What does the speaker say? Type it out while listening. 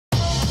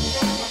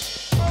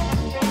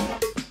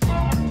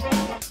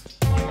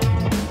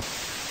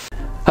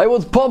Hey,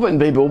 what's poppin',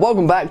 people?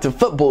 Welcome back to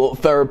Football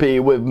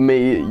Therapy with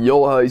me,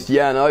 your host,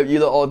 Jan. I hope you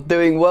lot are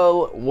doing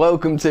well.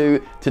 Welcome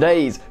to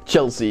today's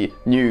Chelsea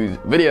news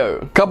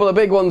video. Couple of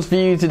big ones for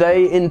you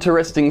today.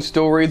 Interesting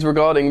stories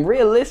regarding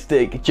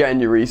realistic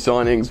January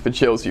signings for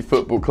Chelsea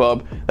Football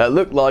Club that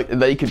look like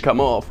they could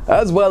come off,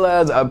 as well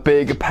as a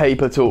big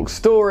paper talk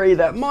story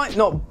that might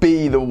not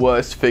be the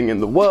worst thing in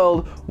the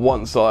world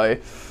once I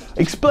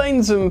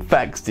explain some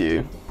facts to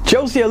you.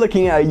 Chelsea are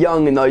looking at a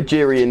young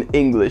Nigerian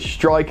English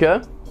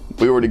striker.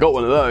 We already got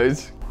one of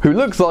those, who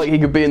looks like he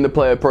could be in the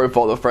player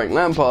profile of Frank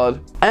Lampard,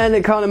 and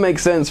it kind of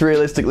makes sense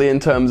realistically in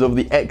terms of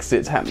the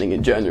exits happening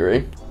in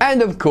January.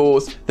 And of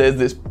course, there's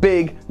this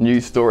big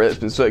news story that's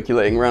been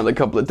circulating around a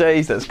couple of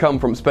days that's come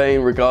from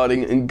Spain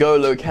regarding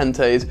N'Golo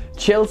Kante's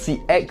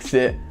Chelsea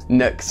exit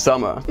next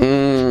summer.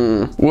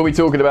 We'll be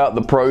talking about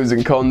the pros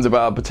and cons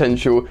about a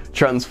potential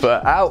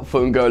transfer out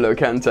for N'Golo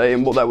Kante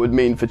and what that would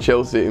mean for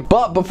Chelsea.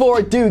 But before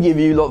I do give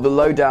you the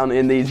lowdown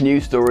in these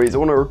news stories, I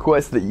want to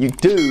request that you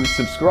do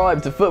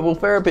subscribe to Football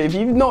Therapy. If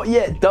you've not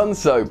yet done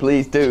so,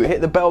 please do.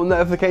 Hit the bell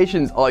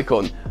notifications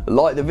icon.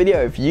 Like the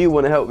video if you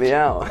want to help me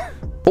out.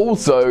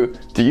 Also,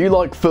 do you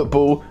like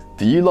football?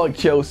 Do you like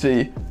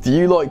Chelsea? Do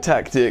you like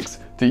tactics?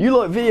 Do you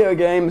like video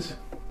games?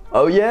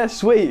 Oh yeah,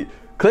 sweet.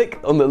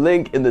 Click on the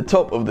link in the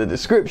top of the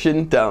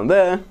description down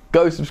there.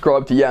 Go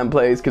subscribe to Jan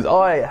Plays because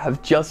I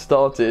have just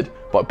started,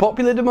 by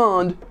popular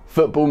demand,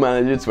 Football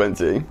Manager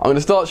 20. I'm going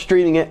to start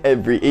streaming it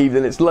every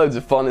evening. It's loads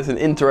of fun. It's an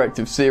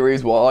interactive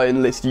series where I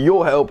enlist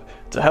your help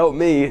to help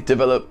me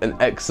develop an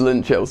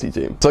excellent Chelsea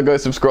team. So go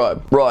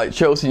subscribe. Right,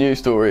 Chelsea news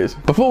stories.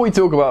 Before we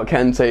talk about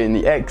Kante and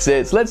the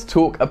exits, let's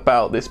talk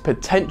about this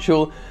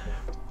potential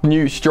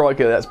new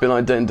striker that's been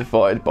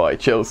identified by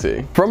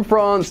Chelsea. From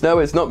France, no,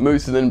 it's not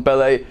Moussa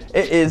Dembele,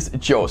 it is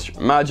Josh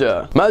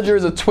Maja. Maja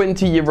is a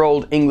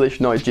 20-year-old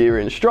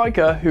English-Nigerian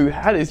striker who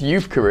had his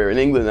youth career in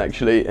England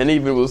actually, and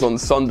even was on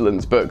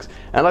Sunderland's books,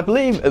 and I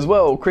believe as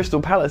well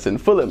Crystal Palace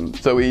and Fulham,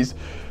 so he's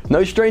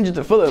no stranger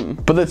to Fulham.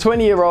 But the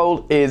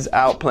 20-year-old is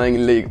out playing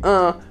in Ligue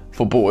 1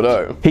 for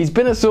Bordeaux. He's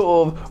been a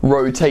sort of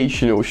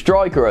rotational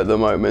striker at the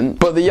moment,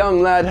 but the young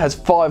lad has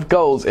 5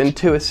 goals and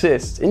 2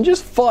 assists in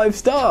just 5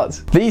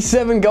 starts. These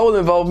 7 goal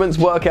involvements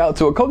work out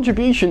to a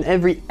contribution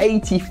every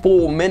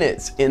 84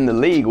 minutes in the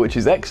league, which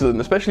is excellent,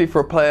 especially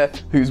for a player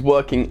who's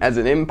working as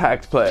an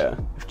impact player.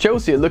 If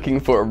Chelsea are looking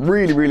for a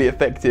really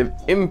effective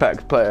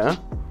impact player,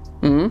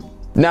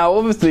 now,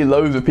 obviously,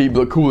 loads of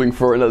people are calling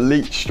for an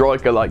elite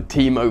striker like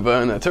Timo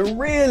Werner to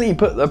really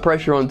put the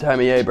pressure on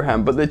Tammy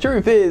Abraham, but the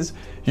truth is,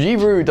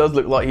 Giroud does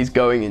look like he's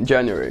going in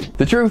January.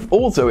 The truth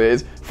also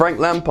is, Frank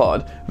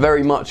Lampard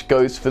very much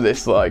goes for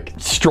this, like,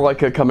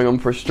 striker coming on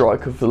for a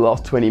striker for the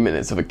last 20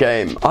 minutes of a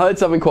game. I heard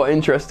something quite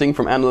interesting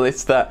from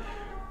analysts that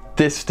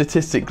this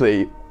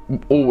statistically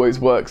always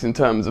works in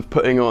terms of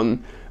putting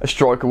on a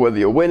striker whether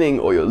you're winning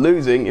or you're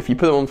losing. If you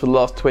put them on for the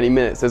last 20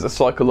 minutes, there's a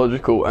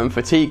psychological and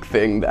fatigue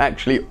thing that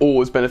actually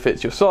always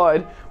benefits your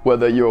side,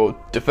 whether you're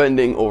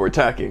defending or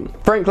attacking.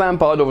 Frank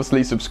Lampard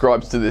obviously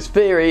subscribes to this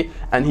theory,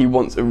 and he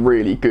wants a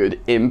really good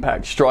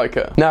impact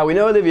striker. Now, we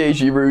know Olivier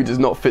Giroud does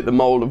not fit the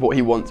mold of what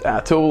he wants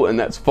at all, and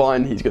that's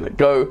fine, he's going to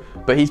go,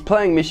 but he's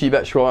playing Michy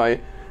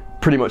Batshuayi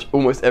pretty much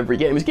almost every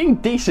game. He's getting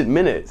decent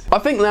minutes. I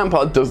think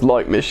Lampard does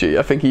like Michy.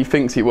 I think he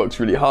thinks he works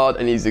really hard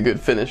and he's a good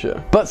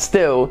finisher. But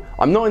still,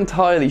 I'm not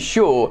entirely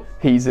sure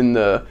he's in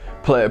the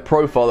player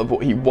profile of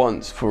what he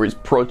wants for his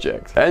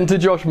project. Enter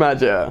Josh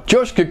Maja.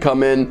 Josh could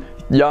come in,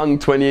 young,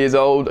 20 years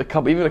old,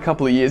 even a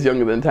couple of years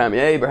younger than Tammy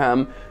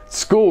Abraham,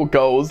 score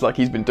goals like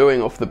he's been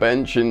doing off the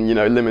bench in,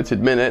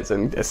 limited minutes,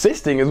 and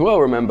assisting as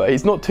well, remember.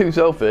 He's not too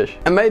selfish.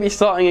 And maybe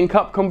starting in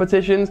cup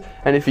competitions,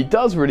 and if he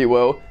does really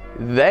well,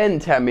 then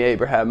Tammy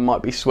Abraham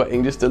might be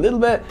sweating just a little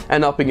bit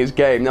and upping his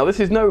game. Now, this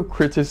is no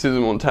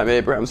criticism on Tammy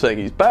Abraham saying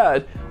he's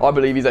bad. I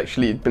believe he's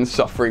actually been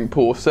suffering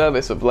poor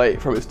service of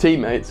late from his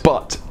teammates.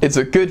 But it's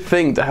a good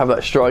thing to have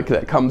that striker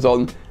that comes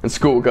on and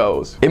score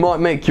goals. It might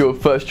make your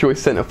first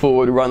choice centre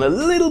forward run a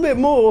little bit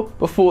more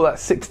before that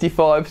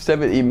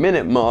 65-70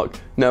 minute mark,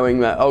 knowing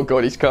that, oh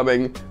god, he's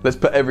coming, let's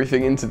put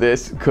everything into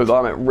this because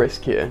I'm at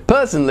risk here.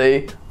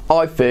 Personally,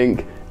 I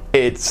think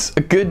it's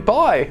a good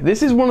buy.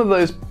 This is one of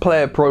those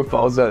player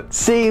profiles that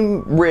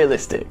seem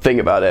realistic.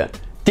 Think about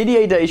it.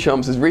 Didier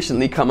Deschamps has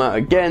recently come out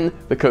again,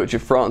 the coach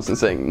of France, and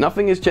saying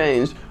nothing has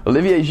changed.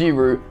 Olivier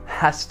Giroud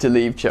has to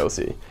leave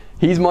Chelsea.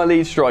 He's my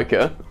lead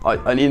striker.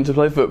 I need him to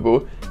play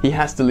football. He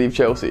has to leave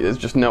Chelsea. There's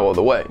just no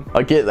other way.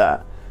 I get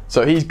that.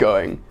 So he's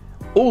going.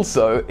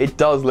 Also, it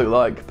does look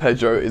like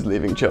Pedro is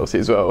leaving Chelsea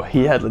as well.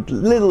 He had a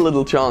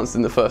little chance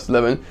in the first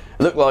 11.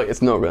 It looked like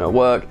it's not going to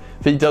work.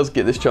 If he does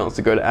get this chance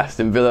to go to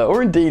Aston Villa,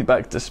 or indeed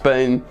back to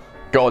Spain,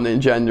 gone in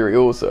January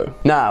also.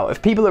 Now,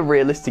 if people are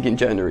realistic in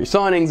January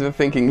signings, they're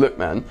thinking, look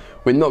man,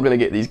 we're not going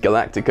to get these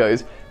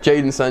Galacticos.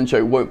 Jadon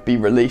Sancho won't be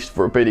released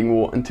for a bidding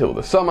war until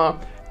the summer.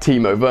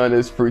 Timo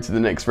Werner's through to the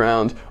next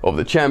round of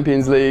the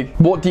Champions League.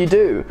 What do you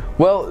do?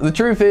 Well, the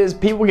truth is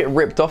people get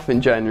ripped off in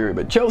January,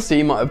 but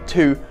Chelsea might have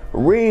two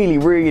really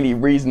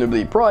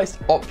reasonably priced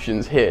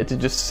options here to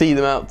just see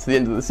them out to the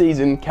end of the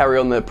season, carry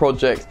on their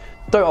project.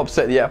 Don't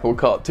upset the apple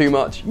cart too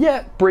much,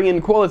 yet bring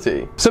in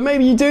quality. So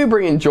maybe you do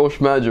bring in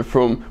Josh Maja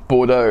from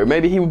Bordeaux.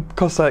 Maybe he would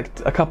cost like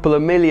a couple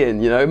of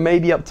million, you know,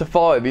 maybe up to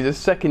 5. He's a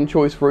second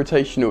choice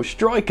rotational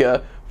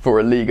striker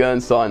for a Ligue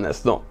 1 side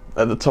that's not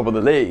at the top of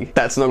the league.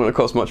 That's not going to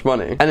cost much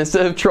money. And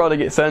instead of trying to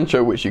get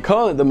Sancho, which you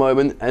can't at the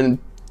moment, and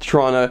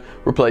trying to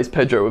replace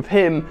Pedro with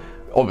him,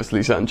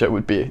 obviously Sancho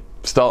would be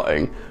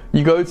starting,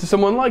 you go to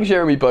someone like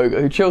Jeremy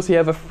Boga, who Chelsea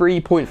have a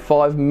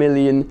 3.5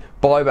 million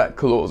buyback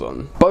clause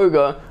on.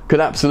 Boga could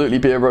absolutely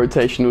be a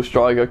rotational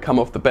striker, come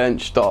off the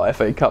bench, start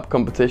FA Cup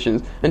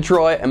competitions, and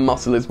try and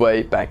muscle his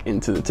way back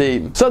into the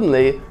team.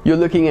 Suddenly, you're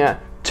looking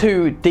at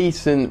two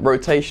decent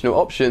rotational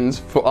options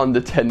for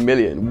under 10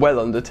 million, well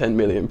under 10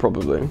 million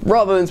probably.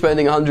 Rather than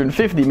spending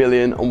 150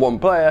 million on one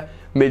player,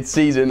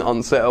 mid-season,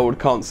 unsettled,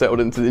 can't settle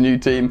into the new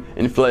team,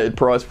 inflated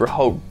price for a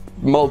whole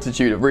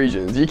multitude of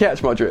regions. You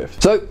catch my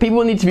drift. So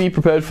people need to be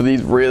prepared for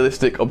these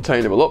realistic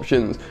obtainable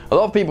options. A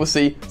lot of people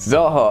see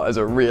Zaha as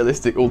a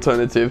realistic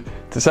alternative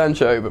to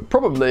Sancho, but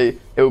probably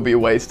it will be a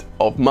waste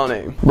of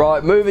money.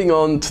 Right, moving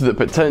on to the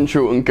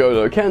potential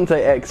N'Golo Kante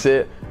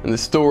exit and the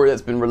story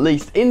that's been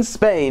released in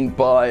Spain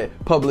by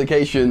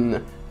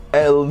publication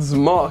Els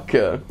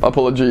Marca.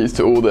 Apologies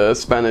to all the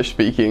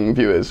Spanish-speaking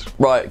viewers.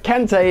 Right,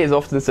 Kante has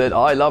often said,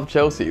 I love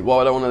Chelsea, why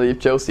would I want to leave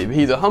Chelsea? But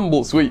he's a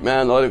humble, sweet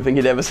man. I don't think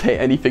he'd ever say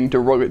anything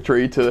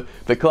derogatory to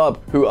the club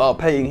who are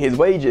paying his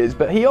wages,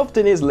 but he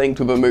often is linked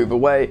with a move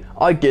away.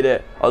 I get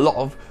it. A lot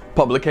of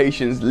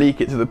publications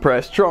leak it to the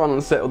press, try and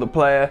unsettle the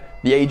player,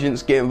 the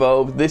agents get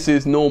involved. This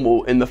is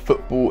normal in the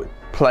football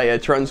player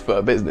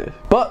transfer business.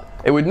 But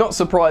it would not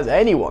surprise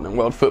anyone in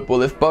world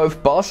football if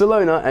both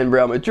Barcelona and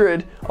Real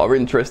Madrid are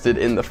interested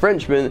in the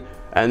Frenchman,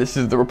 and this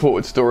is the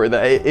reported story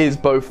that it is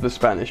both the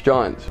Spanish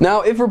giants.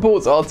 Now, if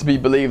reports are to be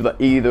believed that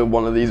either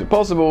one of these are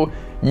possible,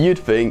 you'd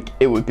think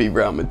it would be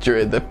Real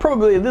Madrid. They're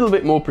probably a little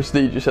bit more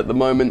prestigious at the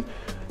moment.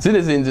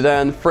 Zinedine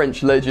Zidane,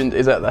 French legend,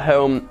 is at the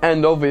helm,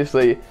 and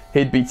obviously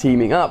he'd be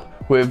teaming up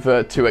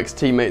with two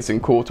ex-teammates in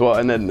Courtois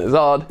and Eden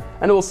Hazard,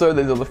 and also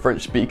there's other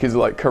French speakers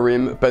like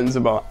Karim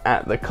Benzema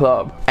at the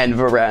club, and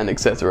Varane,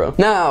 etc.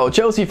 Now,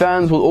 Chelsea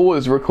fans will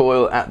always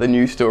recoil at the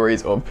news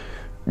stories of,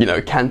 you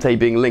know, Kante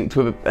being linked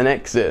with an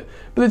exit.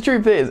 But the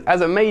truth is, as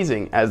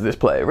amazing as this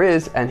player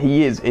is, and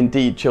he is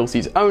indeed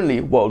Chelsea's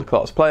only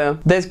world-class player,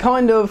 there's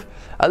kind of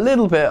a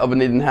little bit of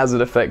an Eden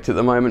Hazard effect at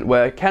the moment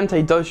where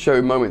Kante does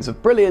show moments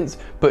of brilliance,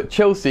 but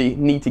Chelsea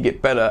need to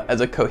get better as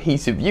a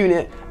cohesive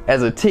unit,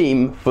 as a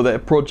team, for their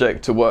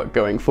project to work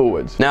going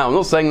forwards. Now, I'm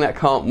not saying that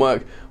can't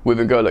work with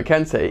N'Golo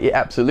Kante, it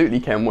absolutely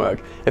can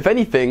work. If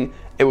anything,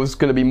 it was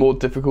going to be more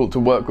difficult to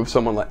work with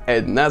someone like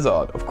Eden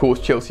Hazard. Of course,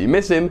 Chelsea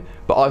miss him,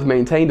 but I've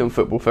maintained on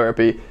Football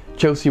Therapy,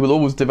 Chelsea will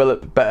always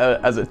develop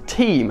better as a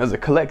team, as a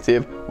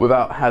collective,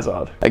 without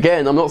Hazard.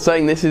 Again, I'm not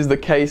saying this is the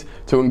case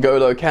to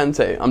N'Golo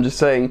Kante, I'm just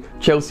saying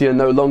Chelsea are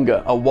no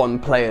longer a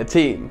one-player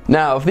team.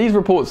 Now, if these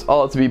reports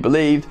are to be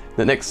believed,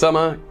 that next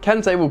summer,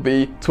 Kante will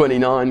be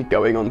 29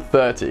 going on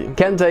 30.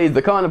 Kante is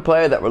the kind of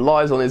player that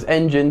relies on his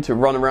engine to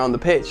run around the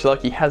pitch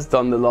like he has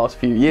done the last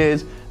few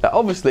years, that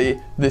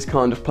obviously this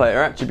kind of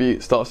player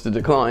attribute starts to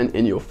decline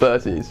in your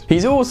 30s.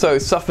 He's also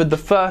suffered the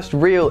first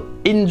real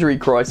injury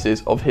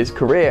crisis of his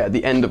career at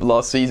the end of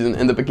last season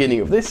and the beginning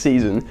of this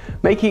season,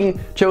 making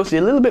Chelsea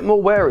a little bit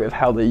more wary of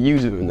how they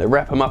use him and they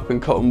wrap him up in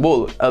cotton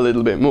wool a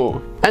little bit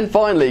more. And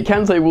finally,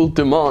 Kante will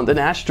demand an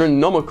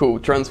astronomical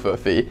transfer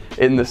fee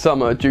in the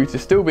summer due to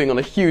still being on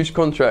a huge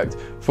contract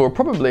for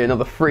probably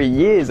another 3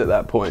 years at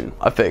that point,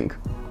 I think.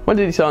 When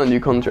did he sign a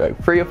new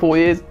contract? 3 or 4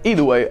 years?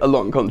 Either way, a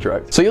long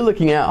contract. So you're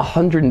looking at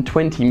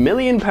 £120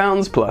 million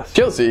plus.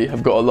 Chelsea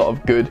have got a lot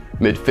of good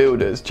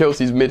midfielders.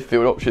 Chelsea's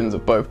midfield options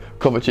of both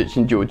Kovacic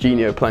and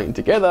Jorginho playing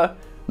together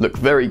look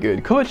very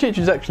good. Kovacic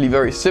is actually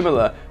very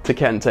similar to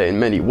Kante in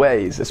many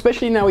ways,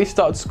 especially now he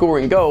started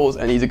scoring goals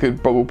and he's a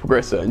good ball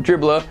progressor and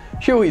dribbler.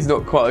 Sure, he's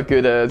not quite as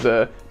good as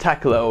a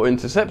tackler or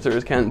interceptor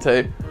as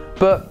Kante,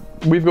 but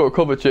we've got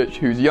Kovacic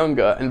who's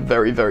younger and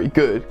very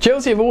good.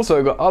 Chelsea have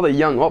also got other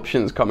young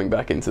options coming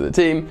back into the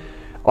team.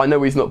 I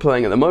know he's not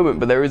playing at the moment,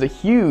 but there is a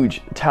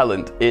huge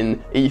talent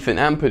in Ethan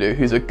Ampadu,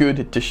 who's a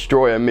good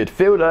destroyer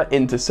midfielder,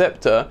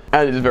 interceptor,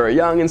 and is very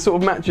young and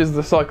sort of matches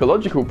the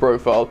psychological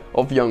profile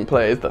of young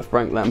players that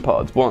Frank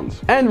Lampard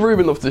wants. And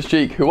Ruben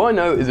Loftus-Cheek, who I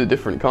know is a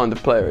different kind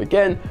of player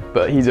again,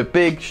 but he's a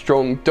big,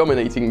 strong,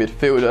 dominating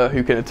midfielder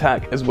who can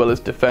attack as well as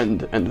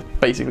defend and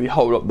basically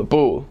hold up the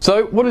ball.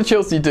 So what did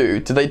Chelsea do?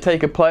 Do they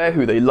take a player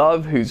who they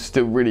love, who's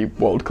still really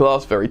world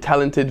class, very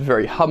talented,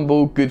 very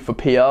humble, good for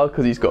PR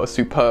because he's got a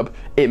superb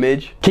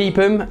image, keep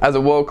him as a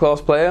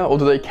world-class player, or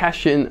do they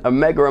cash in a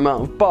mega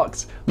amount of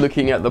bucks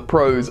looking at the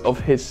pros of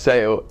his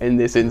sale in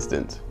this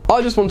instance?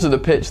 I just wanted to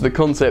pitch the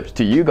concept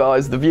to you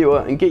guys, the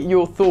viewer, and get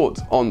your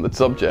thoughts on the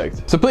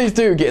subject. So please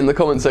do get in the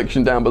comment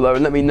section down below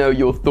and let me know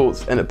your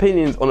thoughts and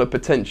opinions on a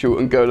potential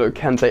N'Golo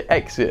Kante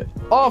exit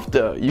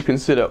after you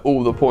consider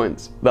all the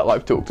points that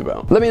I've talked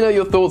about. Let me know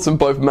your thoughts on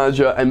both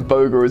Madrid and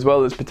Boga, as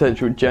well as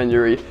potential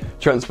January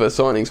transfer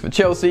signings for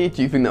Chelsea.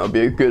 Do you think that would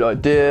be a good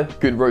idea?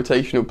 Good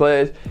rotational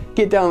players?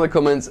 Get down in the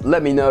comments,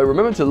 let me know.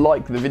 Remember to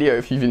like the video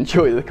if you've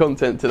enjoyed the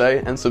content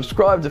today, and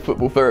subscribe to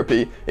Football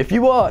Therapy if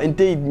you are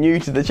indeed new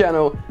to the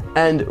channel.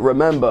 And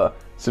remember,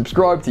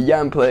 subscribe to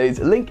Yan Plays.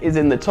 Link is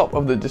in the top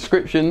of the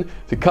description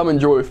to come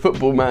enjoy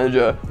Football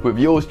Manager with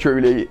yours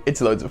truly.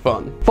 It's loads of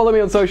fun. Follow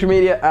me on social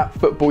media at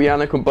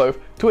FootballYannick on both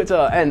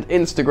Twitter and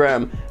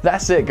Instagram.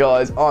 That's it,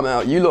 guys. I'm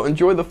out. You lot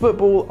enjoy the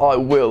football. I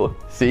will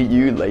see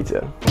you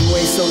later. You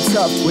ain't so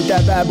tough with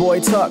that bad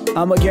boy tuck.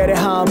 I'ma get it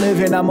how I'm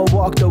living. I'ma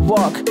walk the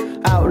walk.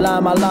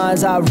 Outline my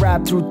lines, I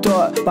rap through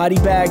thought. Body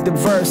bag the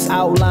verse,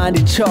 outlined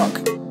in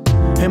chalk.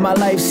 In my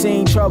life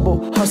seen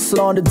trouble,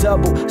 hustle on the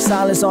double.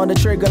 Silence on the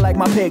trigger like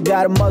my pick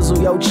got a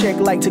muzzle. Yo, chick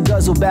like to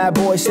guzzle, bad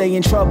boy stay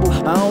in trouble.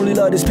 I only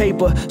love this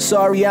paper,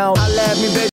 sorry I don't. I laugh me, bitch.